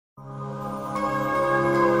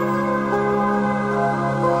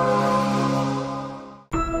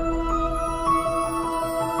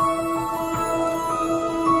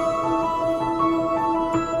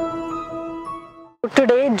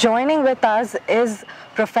Joining with us is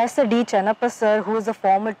Professor D. Chennappa sir, who is a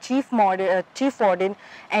former chief warden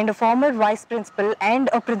and a former vice principal and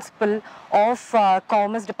a principal of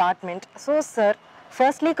Commerce Department. So, sir,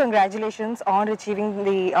 firstly, congratulations on receiving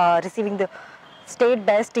the State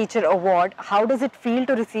Best Teacher Award. How does it feel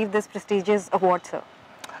to receive this prestigious award, sir?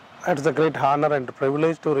 It's a great honor and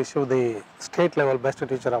privilege to receive the state level Best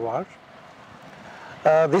Teacher Award.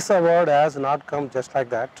 This award has not come just like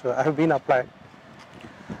that. I have been applied.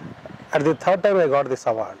 At the third time I got this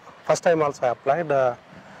award. First time also I applied.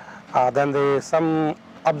 Then some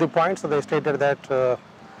of the points they stated that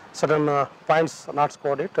certain points not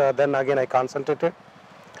scored it. Then again I concentrated.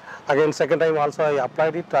 Again second time also I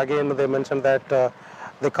applied it. Again they mentioned that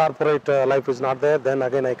the corporate life is not there. Then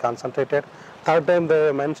again I concentrated. Third time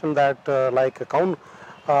they mentioned that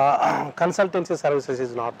consultancy services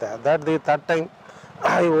is not there. That the third time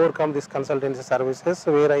I overcome this consultancy services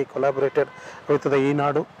where I collaborated with the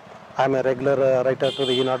Enadu. I am a regular writer to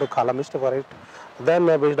the Enadu, columnist for it. Then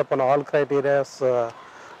based upon all criteria,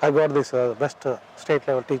 I got this Best State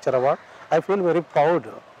Level Teacher Award. I feel very proud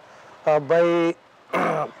by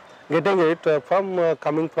getting it from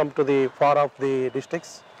coming from to the far off the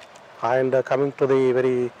districts and coming to the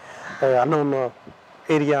very unknown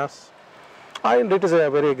areas. And it is a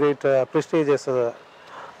very great prestigious to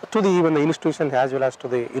the even the institution as well as to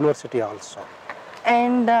the university also.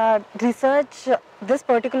 And research, this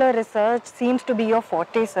particular research seems to be your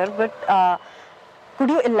forte, sir, but could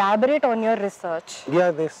you elaborate on your research?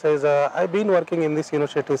 Yeah, this is, I've been working in this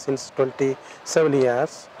university since 27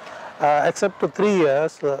 years, except 3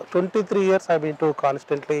 years, 23 years I've been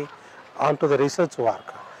constantly onto the research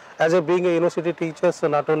work. As a being a university teacher, so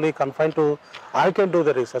not only confined to, I can do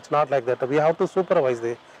the research, not like that. We have to supervise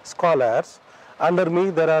the scholars. Under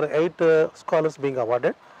me, there are 8 scholars being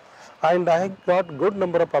awarded. And I got good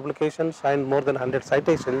number of publications and more than 100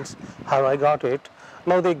 citations, how I got it.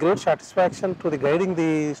 Now the great satisfaction to the guiding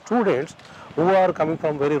the students who are coming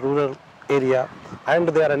from very rural area and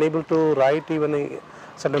they are unable to write even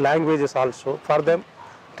certain languages also. For them,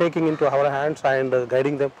 taking into our hands and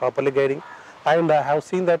guiding them, properly guiding. And I have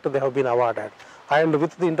seen that they have been awarded. And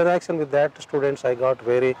with the interaction with that students, I got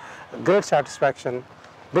very great satisfaction.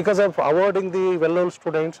 Because of awarding the well-known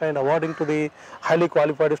students and awarding to the highly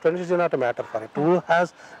qualified students is not a matter for it. Who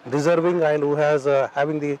has deserving and who has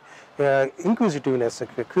having the inquisitiveness,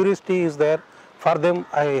 curiosity is there. For them,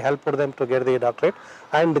 I helped them to get the doctorate.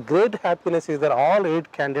 And the great happiness is that all 8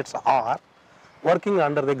 candidates are working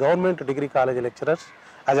under the government degree college lecturers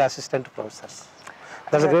as assistant professors.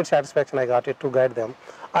 That's a great satisfaction I got it to guide them.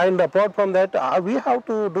 And apart from that, we have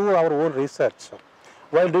to do our own research.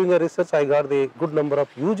 While doing a research, I got the good number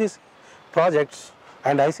of UGC projects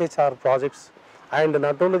and ICHR projects. And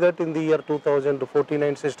not only that, in the year 2014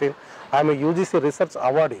 and 16, I am a UGC research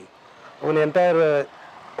awardee. In the entire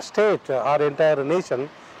state or entire nation,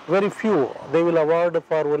 very few, they will award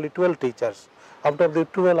for only 12 teachers. Out of the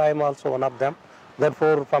 12, I am also one of them.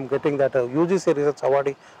 Therefore, from getting that UGC research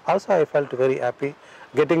awardee, also I felt very happy.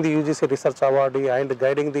 Getting the UGC research awardee and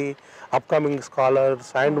guiding the upcoming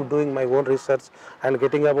scholars and doing my own research and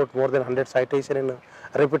getting about more than 100 citation in a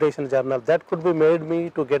reputation journal, that could be made me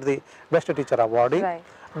to get the Best Teacher Awardee. Right.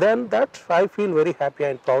 Then that I feel very happy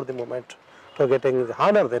and proud the moment to getting the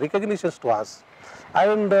honor, the recognitions to us.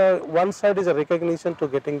 And one side is a recognition to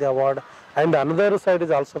getting the award and another side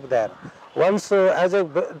is also there. Once as a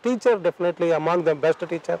teacher, definitely among them best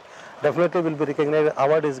teacher, definitely will be recognized,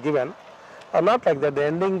 award is given. Not like that,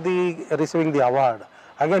 ending the receiving the award.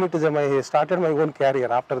 Again, it is I started my own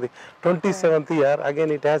career after the 27th year.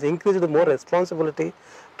 Again, it has increased more responsibility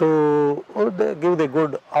to give the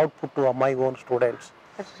good output to my own students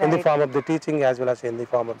in the form of the teaching as well as in the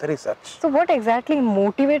form of the research. So, what exactly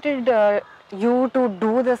motivated you to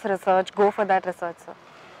do this research, go for that research,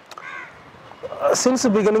 sir? Since the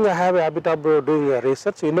beginning, I have a habit of doing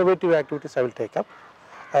research, innovative activities I will take up.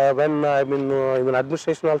 When I'm in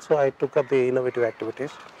administration also, I took up the innovative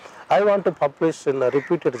activities. I want to publish in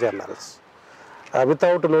reputed journals.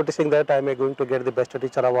 Without noticing that I am going to get the Best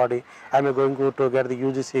Teacher Awardee, I am going to get the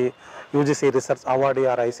UGC Research Awardee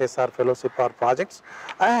or ICSR Fellowship or projects.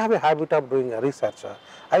 I have a habit of doing research.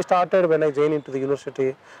 I started when I joined into the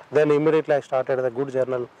university, then immediately I started the good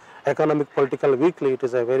journal, Economic Political Weekly, it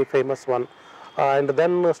is a very famous one. And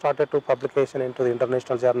then started to publication into the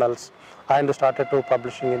international journals and started to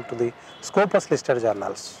publishing into the Scopus listed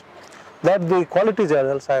journals. That the quality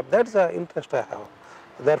journals I have, that's the interest I have.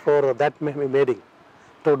 Therefore, that made me made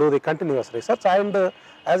to do the continuous research. And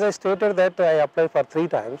as I stated that I applied for 3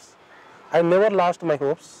 times, I never lost my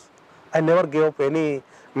hopes. I never gave up any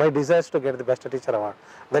my desire is to get the best teacher award.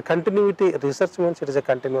 The continuity research means it is a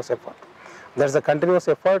continuous effort. There's a continuous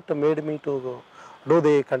effort made me to do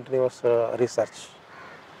the continuous research.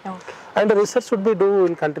 Okay. And the research should be do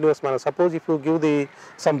in continuous manner. Suppose if you give the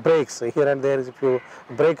some breaks here and there, if you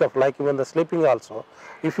break up, like even the sleeping also,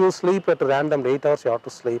 if you sleep at random 8 hours you have to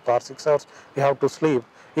sleep, or 6 hours you have to sleep.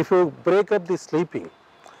 If you break up the sleeping,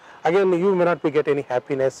 again you may not be get any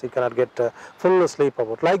happiness, you cannot get full sleep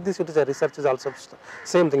about. Like this, it is a research is also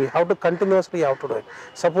same thing. You have to continuously you have to do it.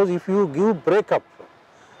 Suppose if you give break up,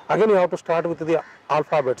 again you have to start with the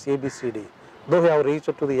alphabets A, B, C, D. Though you have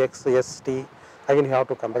reached to the X, S, T, again you have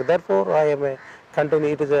to come back. Therefore, I am a continue.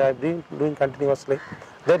 It is I've been doing continuously.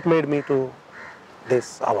 That made me to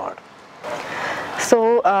this award.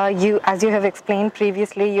 So as you have explained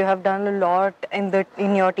previously, you have done a lot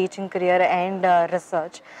in your teaching career and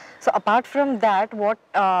research. So apart from that, what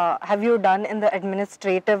have you done in the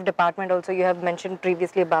administrative department also? You have mentioned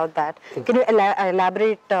previously about that. Can you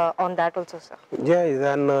elaborate on that also, sir? Yeah,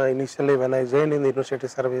 then initially when I joined in the university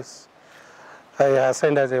service, I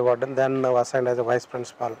assigned as a warden, then assigned as a vice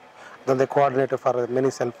principal, then the coordinator for many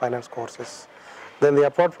self-finance courses. Then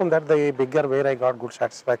apart from that, the bigger where I got good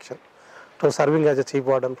satisfaction to serving as a chief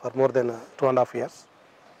warden for more than 2.5 years.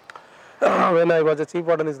 When I was a chief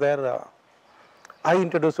warden is there, I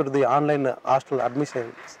introduced to the online hostel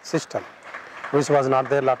admission system, which was not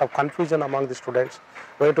there. Lot of confusion among the students,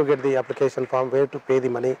 where to get the application form, where to pay the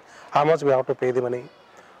money, how much we have to pay the money,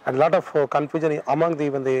 and lot of confusion among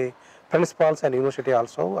even the principals and university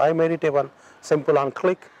also. I made it a one simple on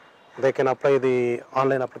click, they can apply the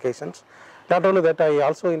online applications. Not only that, I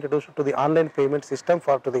also introduced to the online payment system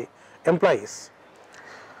for to the employees.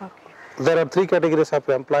 Okay. There are 3 categories of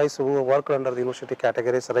employees who work under the university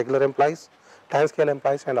categories: regular employees, time scale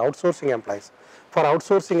employees, and outsourcing employees. For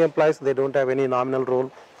outsourcing employees, they don't have any nominal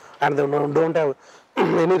role and they don't have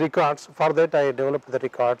any records. For that, I developed the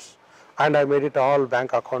records and I made it all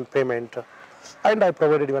bank account payment, and I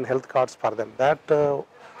provided even health cards for them. That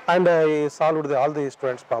and I solved all the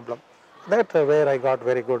students' problem. That where I got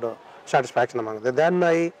very good satisfaction among them. Then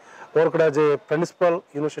I worked as a principal,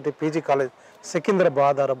 University PG College,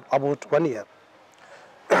 Secunderabad, about 1 year.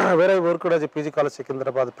 Where I worked as a PG College,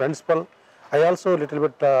 Secunderabad principal. I also little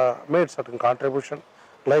bit made certain contribution.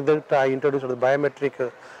 Like that, I introduced the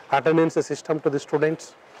biometric attendance system to the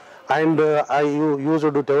students, and I used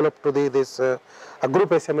to develop to this group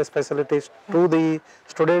SMS facilities to the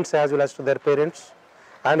students as well as to their parents.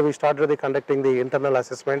 And we started conducting the internal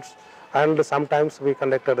assessments, and sometimes we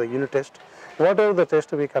conducted a unit test. Whatever the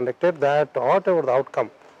test we conducted, that whatever the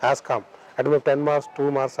outcome has come, at 10 marks,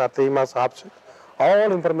 2 marks or 3 marks option,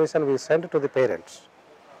 all information we sent to the parents.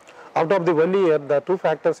 Out of the 1 year, the 2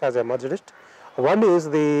 factors has emerged. One is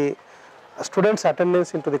the students'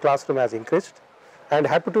 attendance into the classroom has increased, and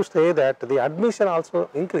happy to say that the admission also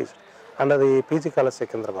increased under the PG College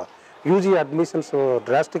Secunderabad. UG admissions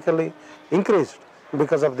drastically increased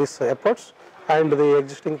because of these efforts, and the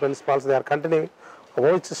existing principals, they are continuing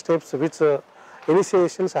which steps, which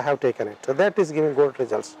initiations I have taken it. So that is giving good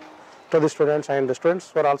results to the students, and the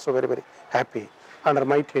students were also very, very happy under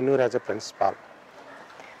my tenure as a principal.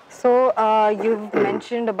 So you've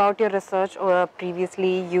mentioned about your research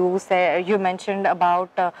previously. You mentioned about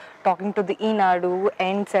talking to the eNadu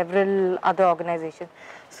and several other organizations.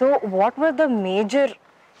 So what were the major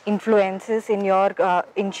influences in your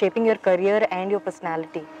in shaping your career and your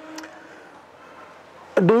personality?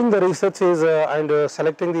 Doing the research is and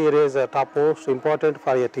selecting the area is top most important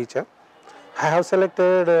for a teacher. I have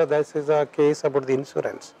selected this is a case about the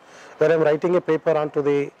insurance, where I am writing a paper onto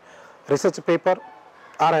the research paper,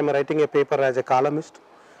 or I am writing a paper as a columnist,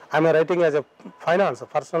 I am writing as a finance,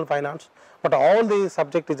 personal finance, but all the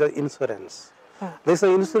subject is insurance. This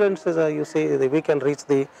insurance is you see we can reach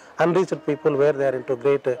the unreached people where they are into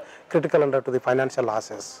great critical under to the financial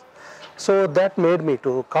losses. So that made me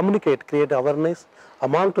to communicate, create awareness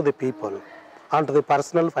among to the people onto the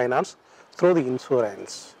personal finance through the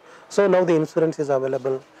insurance. So now the insurance is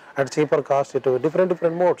available at cheaper cost into different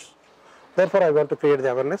modes. Therefore, I want to create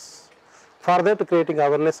the awareness. For that creating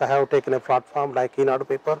awareness, I have taken a platform like eNadu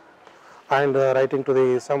paper and writing to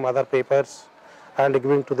the some other papers and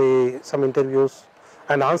giving to the some interviews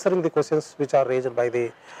and answering the questions which are raised by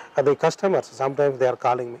the customers. Sometimes they are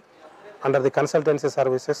calling me under the consultancy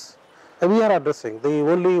services. And we are addressing the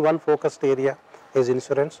only one focused area is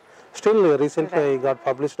insurance. Still recently I got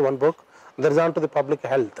published one book. There is on to the public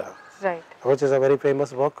health, which is a very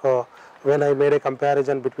famous book. When I made a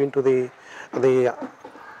comparison between to the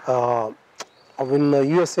in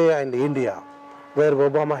USA and India, where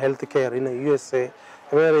Obama health care in USA,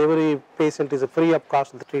 where every patient is free of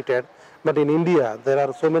cost treated, But in India, there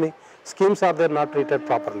are so many schemes are there not treated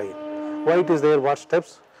properly. Why it is there? What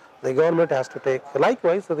steps the government has to take?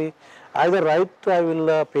 Likewise, the either write I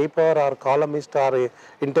will paper or columnist or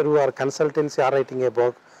interview or consultancy or writing a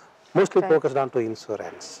book, mostly Right. focused on to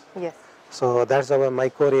insurance. Yes. So that's my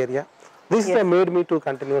core area. This Yes. made me to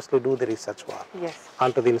continuously do the research work Yes.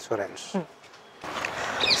 onto the insurance.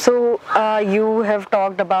 So you have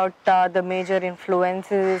talked about the major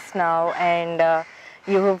influences now, and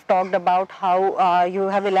you have talked about how you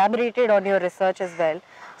have elaborated on your research as well.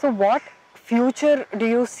 So what future do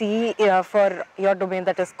you see for your domain,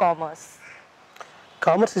 that is commerce?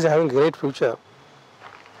 Commerce is having great future.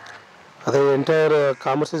 The entire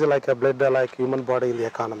commerce is like a blood, like human body in the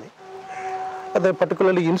economy.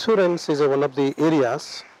 Particularly insurance is one of the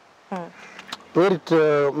areas where it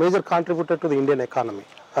major contributor to the Indian economy.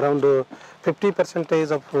 Around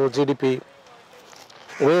 50% of GDP,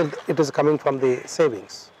 where it is coming from the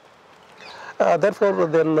savings. Therefore,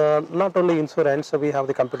 then not only insurance, we have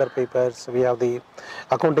the computer papers, we have the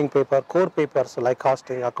accounting paper, core papers like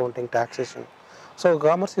costing, accounting, taxation. So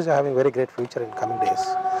commerce is having very great future in coming days.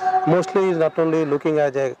 Mostly is not only looking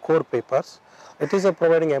at a core papers, it is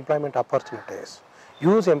providing employment opportunities,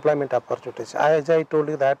 huge employment opportunities. As I told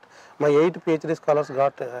you that my 8 PhD scholars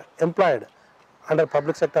got employed under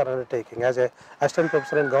public sector undertaking as a assistant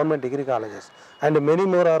professor in government degree colleges, and many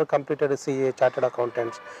more are completed CA, chartered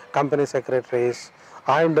accountants, company secretaries,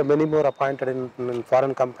 and many more appointed in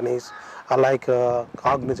foreign companies like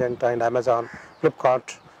Cognizant and Amazon,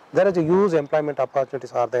 Flipkart. There is a huge employment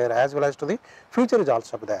opportunities are there, as well as to the future is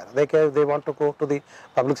also there. They want to go to the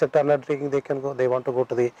public sector undertaking, they can go. They want to go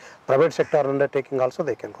to the private sector undertaking also,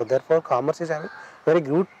 they can go. Therefore, commerce is having very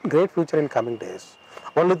great future in coming days.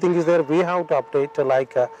 Only thing is there we have to update,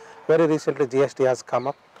 like very recently GST has come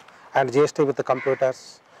up, and GST with the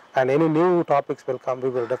computers, and any new topics will come, we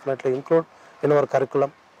will definitely include in our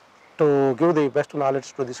curriculum to give the best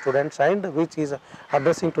knowledge to the students, and which is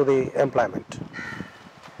addressing to the employment.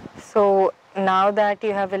 So now that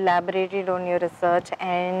you have elaborated on your research,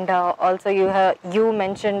 and also you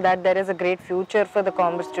mentioned that there is a great future for the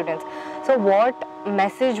commerce students. So what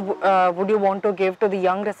message would you want to give to the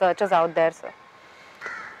young researchers out there, sir?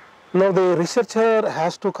 Now the researcher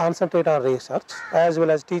has to concentrate on research, as well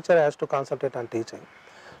as teacher has to concentrate on teaching.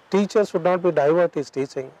 Teachers should not be divert his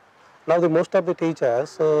teaching. Now the most of the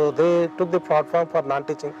teachers, they took the platform for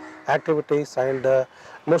non-teaching activities, and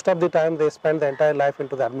most of the time they spend the entire life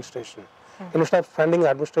into the administration. Instead of spending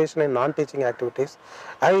administration in non-teaching activities,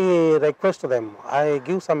 I request them, I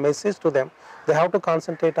give some message to them, they have to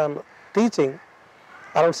concentrate on teaching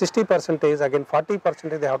around 60%, again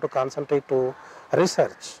 40% they have to concentrate to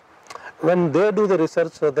research. When they do the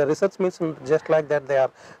research means just like that, they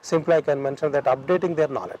are simply, I can mention that, updating their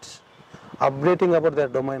knowledge, updating about their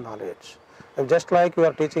domain knowledge. And just like you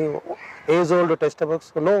are teaching age-old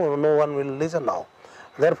textbooks, no one will listen now.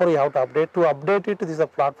 Therefore, you have to update. To update it, this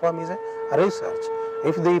platform is a research.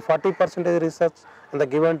 If the 40% research in the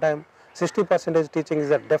given time, 60% teaching is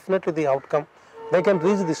definitely the outcome, they can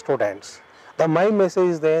reach the students. My message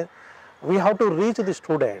is there, we have to reach the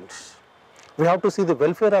students. We have to see the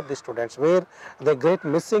welfare of the students, where the great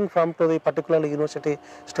missing from to the particular university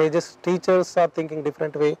stages. Teachers are thinking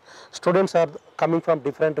different way, students are coming from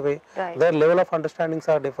different way, Right. Their level of understandings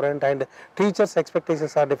are different, and teachers'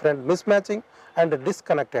 expectations are different, mismatching and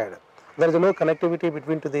disconnected. There is no connectivity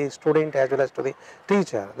between to the student as well as to the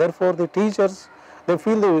teacher. Therefore, the teachers, they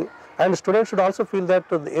feel and students should also feel that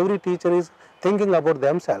every teacher is thinking about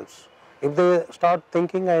themselves. If they start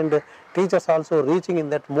thinking and teachers also reaching in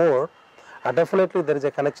that mode, definitely there is a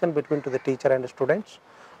connection between to the teacher and the students.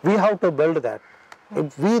 We have to build that.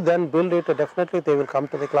 If we then build it, definitely they will come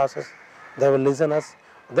to the classes, they will listen us,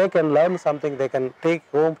 they can learn something, they can take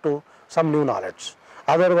home to some new knowledge.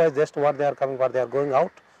 Otherwise, just what they are coming, what they are going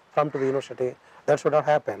out from to the university, that should not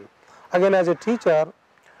happen. Again, as a teacher,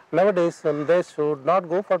 nowadays they should not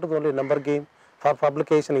go for the only number game for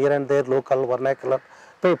publication here and there, local, vernacular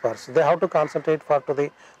papers. They have to concentrate for to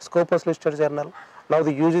the Scopus listed journal. Now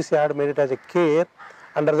the UGC had made it as a care.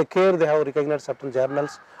 Under the care, they have recognized certain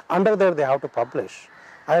journals. Under there, they have to publish.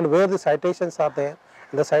 And where the citations are there,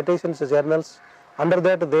 in the citations journals, under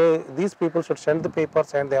that, these people should send the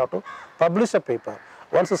papers and they have to publish a paper.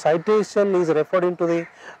 Once the citation is referred into the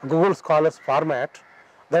Google Scholars format,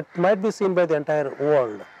 that might be seen by the entire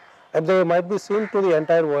world. If they might be seen to the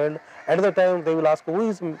entire world, at the time they will ask, who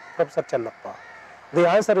is Professor Chennappa? The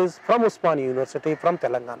answer is from Usmania University, from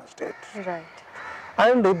Telangana state. Right.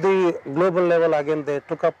 And if the global level again they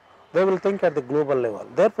took up, they will think at the global level.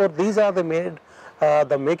 Therefore, these are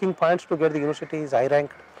the making points to get the university is high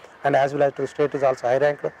ranked, and as well as to the state is also high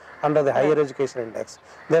ranked under the higher education index.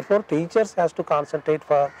 Therefore, teachers has to concentrate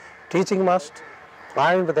for teaching must,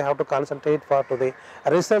 and they have to concentrate for to the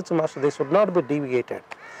research must. They should not be deviated.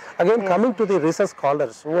 Again, coming to the research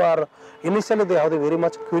scholars who are initially they have the very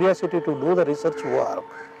much curiosity to do the research work.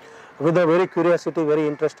 With a very curiosity, very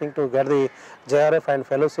interesting to get the JRF and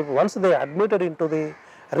fellowship. Once they admitted into the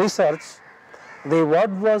research, what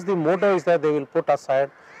was the motto is that they will put aside,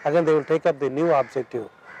 again they will take up the new objective,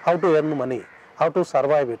 how to earn money, how to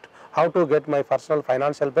survive it, how to get my personal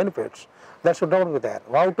financial benefits. That should not be there.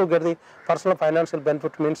 How to get the personal financial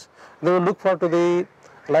benefit means they will look for to the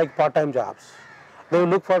like part-time jobs. They will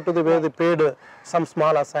look for to the way they paid some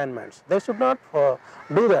small assignments. They should not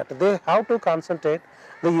do that. They have to concentrate.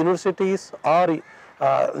 The universities or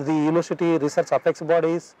the university research apex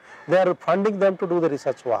bodies, they are funding them to do the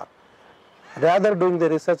research work. Rather doing the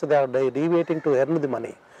research, they are deviating to earn the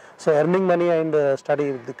money. So earning money and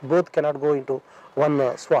study, both cannot go into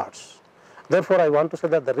one swords. Therefore, I want to say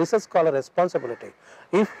that the research scholar responsibility,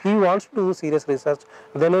 if he wants to do serious research,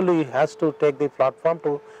 then only he has to take the platform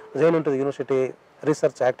to join into the university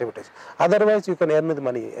research activities. Otherwise, you can earn the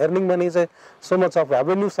money. Earning money is so much of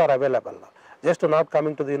avenues are available. Just not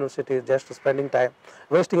coming to the university, just spending time,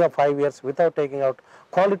 wasting of 5 years without taking out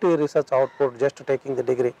quality research output, just taking the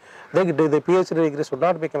degree. The PhD degree should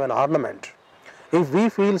not become an ornament. If we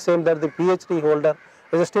feel same that the PhD holder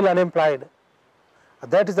is still unemployed,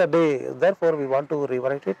 that is the day. Therefore, we want to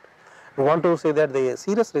rewrite it. We want to say that the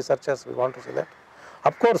serious researchers, we want to say that.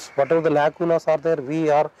 Of course, whatever the lacunas are there,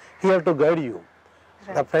 we are here to guide you.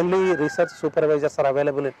 Right. The friendly research supervisors are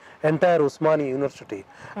available in entire Usmani University.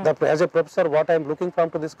 As a professor, what I am looking from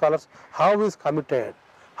to the scholars, how is committed,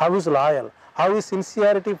 how is loyal, how is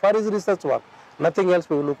sincerity for his research work. Nothing else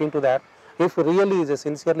we will look into that. If really is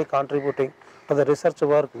sincerely contributing to the research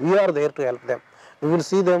work, we are there to help them. We will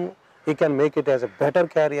see them, he can make it as a better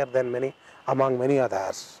career than many, among many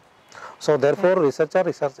others. So therefore, researcher,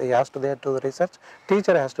 he has to there to the research,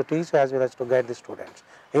 teacher has to teach as well as to guide the students.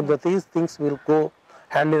 If these things will go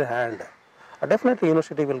hand in hand, definitely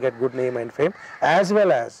university will get good name and fame, as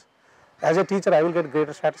well as a teacher I will get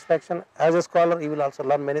greater satisfaction, as a scholar he will also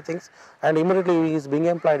learn many things, and immediately he is being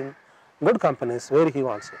employed in good companies where he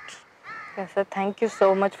wants it. Yes, sir. Thank you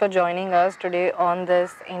so much for joining us today on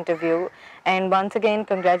this interview, and once again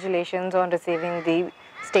congratulations on receiving the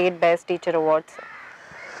State Best Teacher Awards.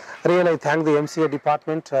 Really, I thank the MCA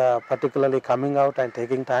department, particularly coming out and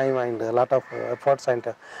taking time and a lot of efforts and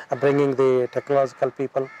bringing the technological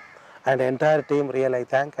people and the entire team. Really, I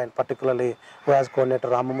thank, and particularly who has coordinator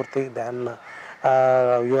Ramamurthy, then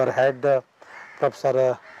your head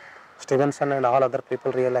Professor Stevenson and all other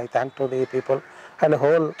people. Really, I thank to the people, and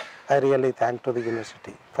whole I really thank to the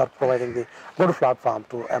university for providing the good platform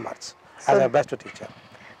to emerge as a best teacher.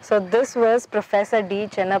 So this was Professor D.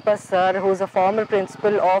 Chennappa sir, who is a former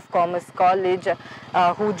principal of Commerce College,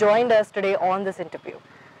 who joined us today on this interview.